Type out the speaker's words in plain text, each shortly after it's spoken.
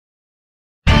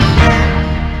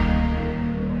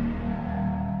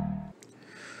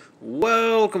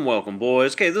Welcome,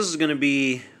 boys. Okay, this is going to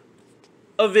be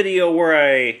a video where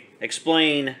I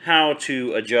explain how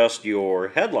to adjust your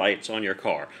headlights on your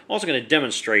car. I'm also going to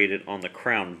demonstrate it on the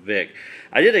Crown Vic.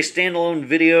 I did a standalone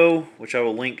video, which I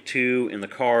will link to in the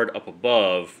card up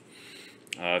above,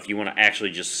 if you want to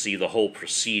actually just see the whole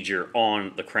procedure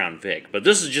on the Crown Vic. But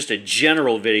this is just a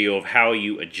general video of how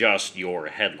you adjust your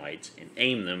headlights and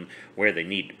aim them where they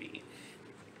need to be.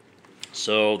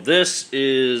 So this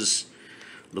is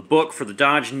the book for the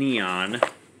Dodge Neon,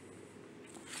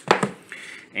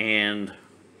 and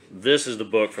this is the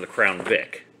book for the Crown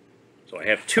Vic. So I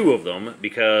have two of them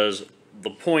because the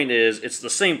point is it's the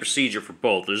same procedure for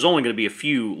both. There's only going to be a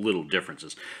few little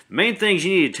differences. The main things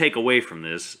you need to take away from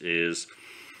this is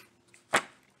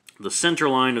the center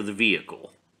line of the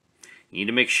vehicle. You need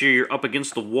to make sure you're up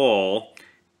against the wall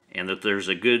and that there's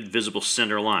a good visible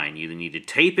center line. You either need to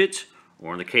tape it,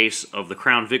 or in the case of the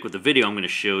Crown Vic with the video I'm going to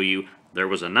show you, there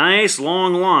was a nice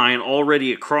long line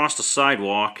already across the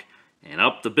sidewalk and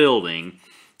up the building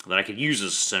that I could use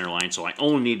as a center line, so I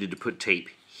only needed to put tape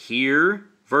here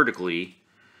vertically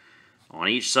on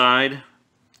each side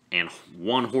and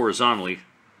one horizontally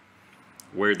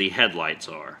where the headlights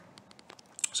are.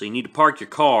 So you need to park your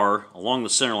car along the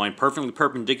center line, perfectly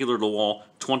perpendicular to the wall,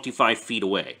 25 feet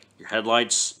away. Your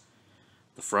headlights,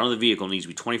 the front of the vehicle needs to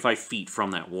be 25 feet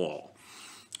from that wall.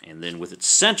 And then with it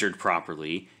centered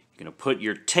properly, you're going to put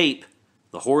your tape,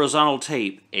 the horizontal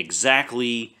tape,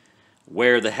 exactly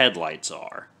where the headlights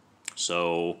are.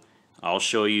 So I'll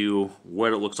show you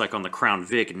what it looks like on the Crown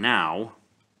Vic now.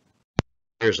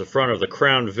 Here's the front of the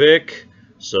Crown Vic.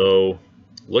 So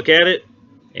look at it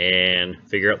and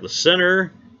figure out the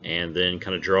center, and then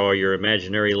kind of draw your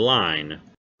imaginary line.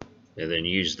 And then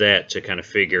use that to kind of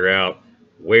figure out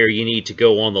where you need to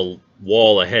go on the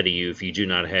wall ahead of you if you do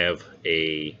not have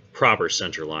a proper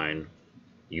center line.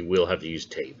 You will have to use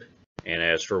tape. And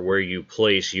as for where you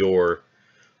place your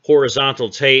horizontal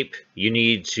tape, you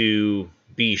need to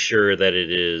be sure that it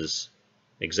is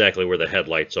exactly where the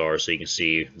headlights are, so you can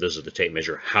see, this is the tape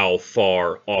measure, how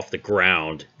far off the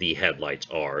ground the headlights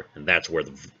are, and that's where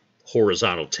the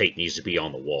horizontal tape needs to be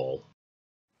on the wall.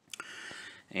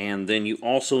 And then you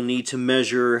also need to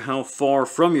measure how far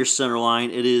from your center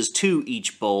line it is to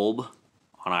each bulb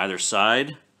on either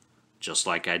side, just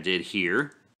like I did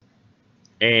here.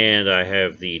 And I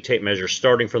have the tape measure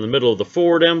starting from the middle of the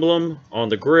Ford emblem on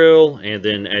the grill, and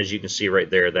then as you can see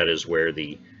right there, that is where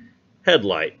the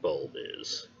headlight bulb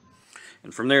is.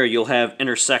 And from there you'll have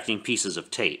intersecting pieces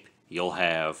of tape. You'll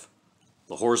have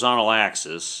the horizontal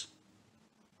axis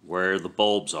where the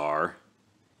bulbs are,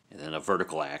 and then a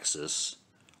vertical axis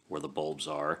where the bulbs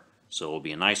are. So it'll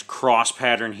be a nice cross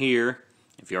pattern here.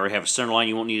 If you already have a center line,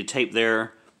 you won't need a tape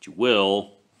there, but you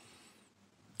will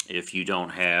if you don't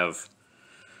have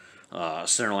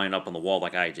center line up on the wall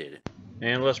like I did.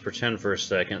 And let's pretend for a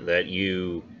second that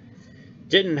you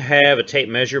didn't have a tape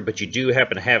measure, but you do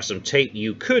happen to have some tape.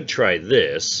 You could try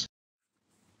this.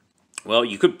 Well,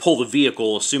 you could pull the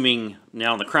vehicle, assuming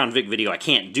now in the Crown Vic video I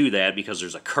can't do that because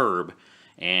there's a curb,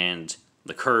 and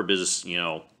the curb is, you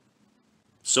know,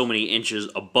 so many inches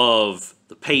above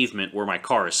the pavement where my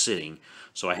car is sitting.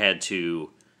 So I had to,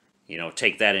 you know,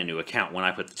 take that into account when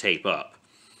I put the tape up.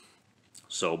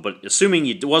 So, but assuming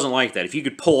it wasn't like that, if you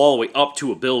could pull all the way up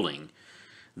to a building,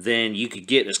 then you could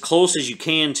get as close as you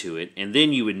can to it, and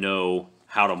then you would know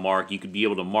how to mark. You could be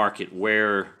able to mark it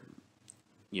where,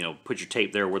 you know, put your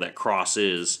tape there where that cross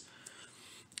is,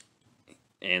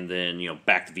 and then, you know,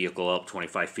 back the vehicle up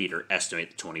 25 feet or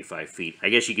estimate the 25 feet. I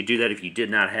guess you could do that if you did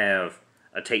not have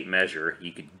a tape measure.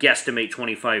 You could guesstimate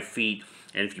 25 feet,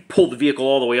 and if you pulled the vehicle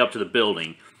all the way up to the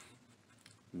building,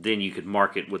 then you could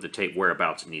mark it with the tape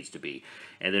whereabouts it needs to be.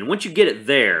 And then once you get it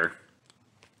there,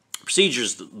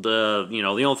 procedures, the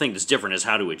only thing that's different is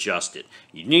how to adjust it.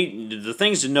 You need, the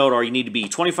things to note are, you need to be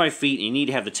 25 feet and you need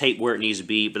to have the tape where it needs to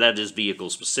be, but that is vehicle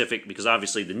specific because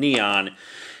obviously the Neon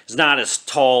is not as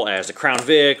tall as the Crown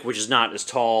Vic, which is not as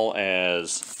tall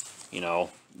as, you know,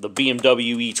 the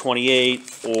BMW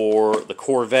E28 or the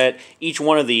Corvette. Each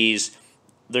one of these,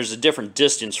 there's a different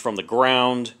distance from the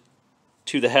ground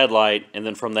to the headlight, and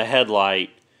then from the headlight,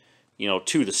 you know,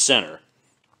 to the center.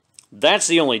 That's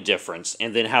the only difference,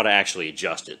 and then how to actually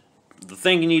adjust it. The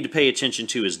thing you need to pay attention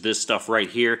to is this stuff right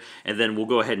here, and then we'll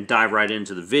go ahead and dive right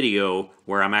into the video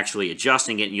where I'm actually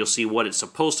adjusting it, and you'll see what it's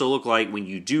supposed to look like when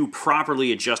you do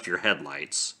properly adjust your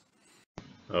headlights.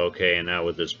 Okay, and now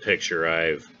with this picture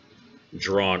I've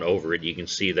drawn over it, you can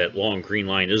see that long green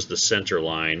line is the center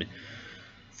line.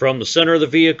 From the center of the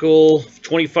vehicle,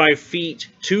 25 feet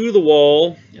to the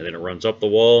wall, and then it runs up the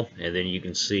wall, and then you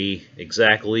can see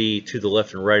exactly to the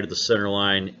left and right of the center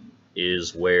line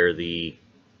is where the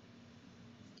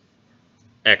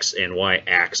X and Y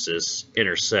axis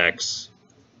intersects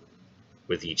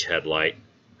with each headlight.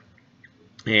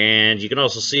 And you can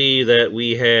also see that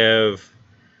we have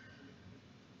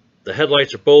the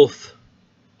headlights are both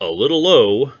a little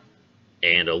low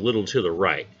and a little to the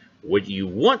right. What you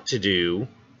want to do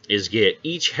is get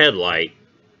each headlight,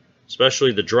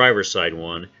 especially the driver's side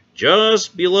one,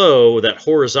 just below that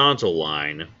horizontal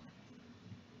line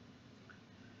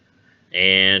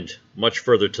and much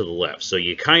further to the left. So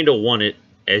you kind of want it,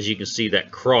 as you can see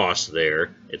that cross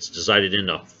there, it's divided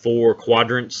into 4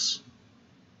 quadrants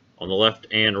on the left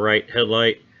and right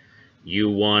headlight. You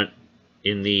want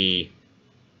in the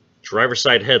driver's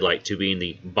side headlight to be in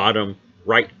the bottom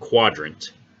right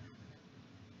quadrant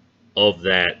of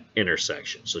that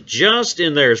intersection. So just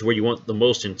in there is where you want the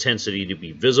most intensity to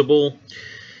be visible.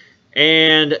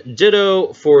 And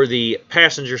ditto for the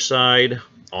passenger side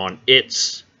on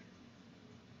its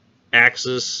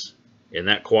axis in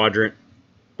that quadrant,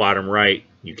 bottom right,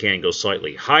 you can go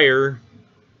slightly higher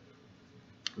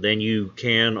than you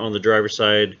can on the driver's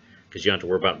side because you don't have to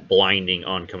worry about blinding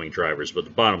oncoming drivers. But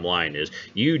the bottom line is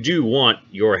you do want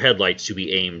your headlights to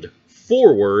be aimed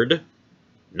forward,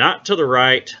 not to the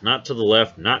right, not to the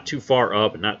left, not too far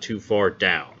up, not too far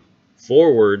down.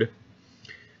 Forward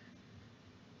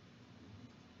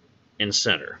and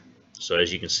center. So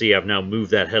as you can see, I've now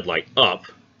moved that headlight up.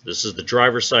 This is the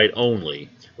driver's side only,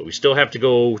 but we still have to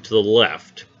go to the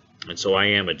left, and so I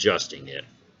am adjusting it.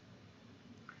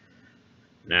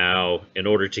 Now, in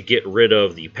order to get rid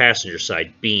of the passenger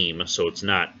side beam so it's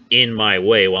not in my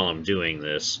way while I'm doing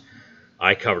this,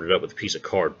 I covered it up with a piece of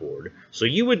cardboard. So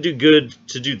you would do good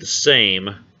to do the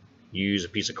same. Use a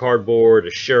piece of cardboard,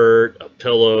 a shirt, a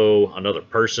pillow, another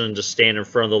person to stand in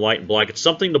front of the light and block it.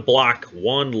 Something to block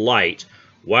one light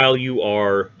while you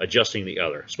are adjusting the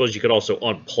other. I suppose you could also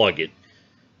unplug it,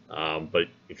 but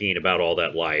if you ain't about all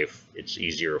that life, it's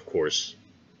easier, of course,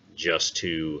 just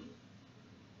to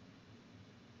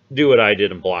do what I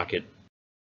did and block it.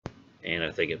 And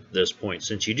I think at this point,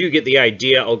 since you do get the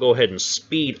idea, I'll go ahead and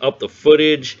speed up the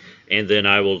footage, and then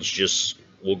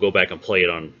we'll go back and play it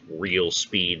on real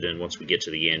speed then once we get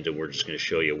to the end, and we're just going to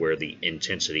show you where the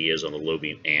intensity is on the low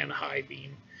beam and high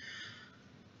beam.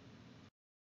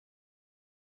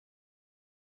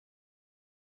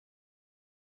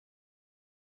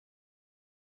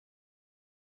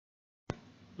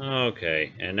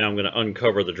 Okay, and now I'm going to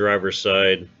uncover the driver's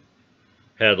side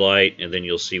headlight, and then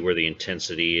you'll see where the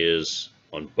intensity is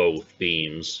on both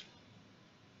beams.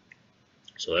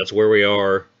 So that's where we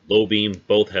are, low beam,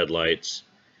 both headlights.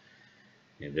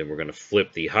 And then we're going to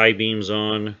flip the high beams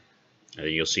on, and then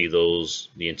you'll see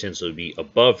the intensity will be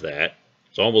above that.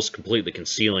 It's almost completely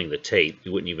concealing the tape.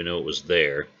 You wouldn't even know it was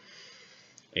there.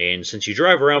 And since you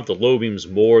drive around with the low beams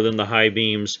more than the high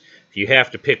beams, if you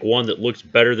have to pick one that looks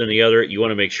better than the other, you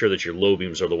want to make sure that your low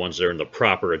beams are the ones that are in the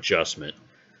proper adjustment.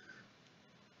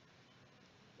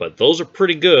 But those are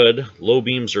pretty good. Low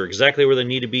beams are exactly where they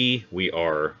need to be. We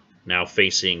are now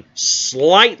facing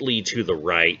slightly to the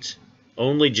right,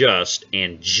 only just,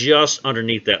 and just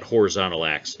underneath that horizontal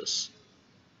axis.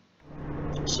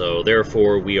 So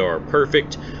therefore we are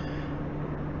perfect.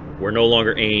 We're no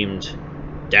longer aimed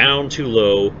down too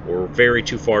low or very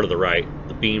too far to the right.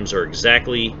 The beams are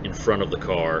exactly in front of the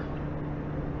car,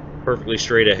 perfectly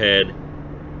straight ahead,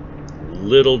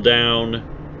 little down,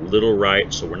 little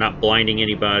right, so we're not blinding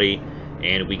anybody,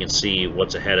 and we can see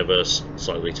what's ahead of us,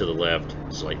 slightly to the left,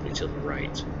 slightly to the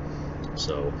right.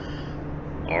 So,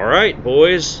 alright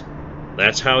boys,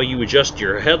 that's how you adjust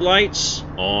your headlights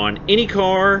on any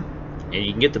car, and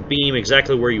you can get the beam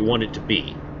exactly where you want it to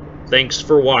be. Thanks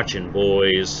for watching,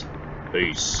 boys.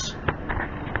 Peace.